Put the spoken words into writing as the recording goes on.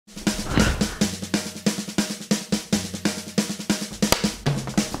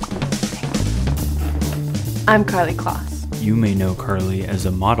I'm Karlie Kloss. You may know Karlie as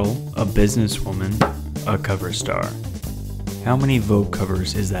a model, a businesswoman, a cover star. How many Vogue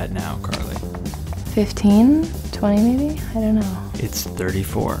covers is that now, Karlie? 15? 20 maybe? I don't know. It's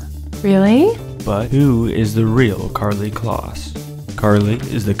 34. Really? But who is the real Karlie Kloss? Karlie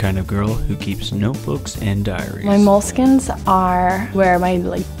is the kind of girl who keeps notebooks and diaries. My moleskins are where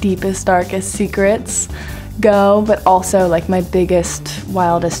my deepest, darkest secrets go, but also my biggest,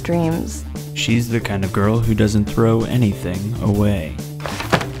 wildest dreams. She's the kind of girl who doesn't throw anything away.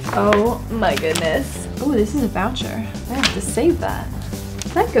 Oh my goodness. Oh, this is a voucher. I have to save that.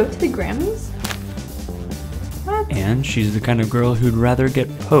 Does that go to the Grammys? What? And she's the kind of girl who'd rather get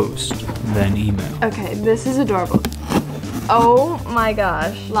post than email. Okay, this is adorable. Oh my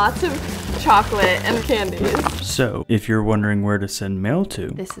gosh. Lots of chocolate and candies. So, if you're wondering where to send mail to,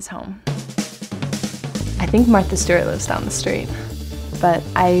 this is home. I think Martha Stewart lives down the street, but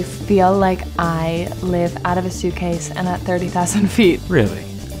I feel like I live out of a suitcase and at 30,000 feet. Really?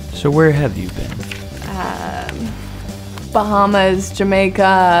 So where have you been? Bahamas,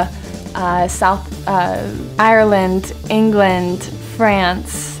 Jamaica, South Ireland, England,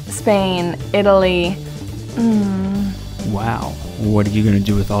 France, Spain, Italy. Wow. What are you going to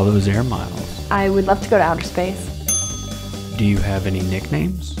do with all those air miles? I would love to go to outer space. Do you have any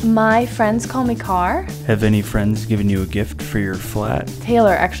nicknames? My friends call me Car. Have any friends given you a gift for your flat?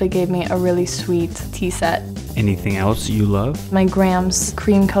 Taylor actually gave me a really sweet tea set. Anything else you love? My Graham's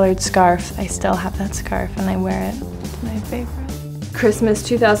cream-colored scarf. I still have that scarf and I wear it. It's my favorite. Christmas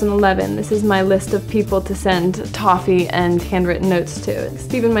 2011. This is my list of people to send toffee and handwritten notes to.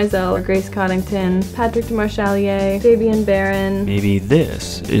 Stephen Meisel, Grace Coddington, Patrick DeMarchalier, Fabian Barron. Maybe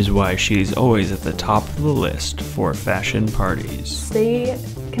this is why she's always at the top of the list for fashion parties. Stay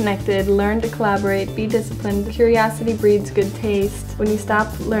connected, learn to collaborate, be disciplined. Curiosity breeds good taste. When you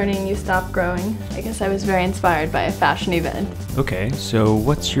stop learning, you stop growing. I guess I was very inspired by a fashion event. Okay, so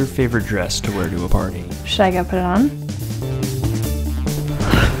what's your favorite dress to wear to a party? Should I go put it on?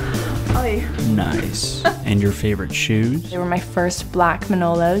 Nice. And your favorite shoes? They were my first black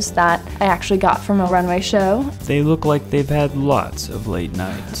Manolos that I actually got from a runway show. They look like they've had lots of late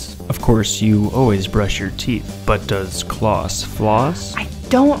nights. Of course, you always brush your teeth, but does Kloss floss? I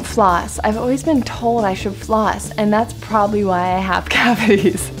don't floss. I've always been told I should floss, and that's probably why I have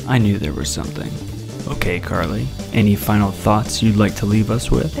cavities. I knew there was something. Okay, Karlie, any final thoughts you'd like to leave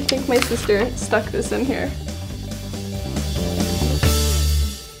us with? I think my sister stuck this in here.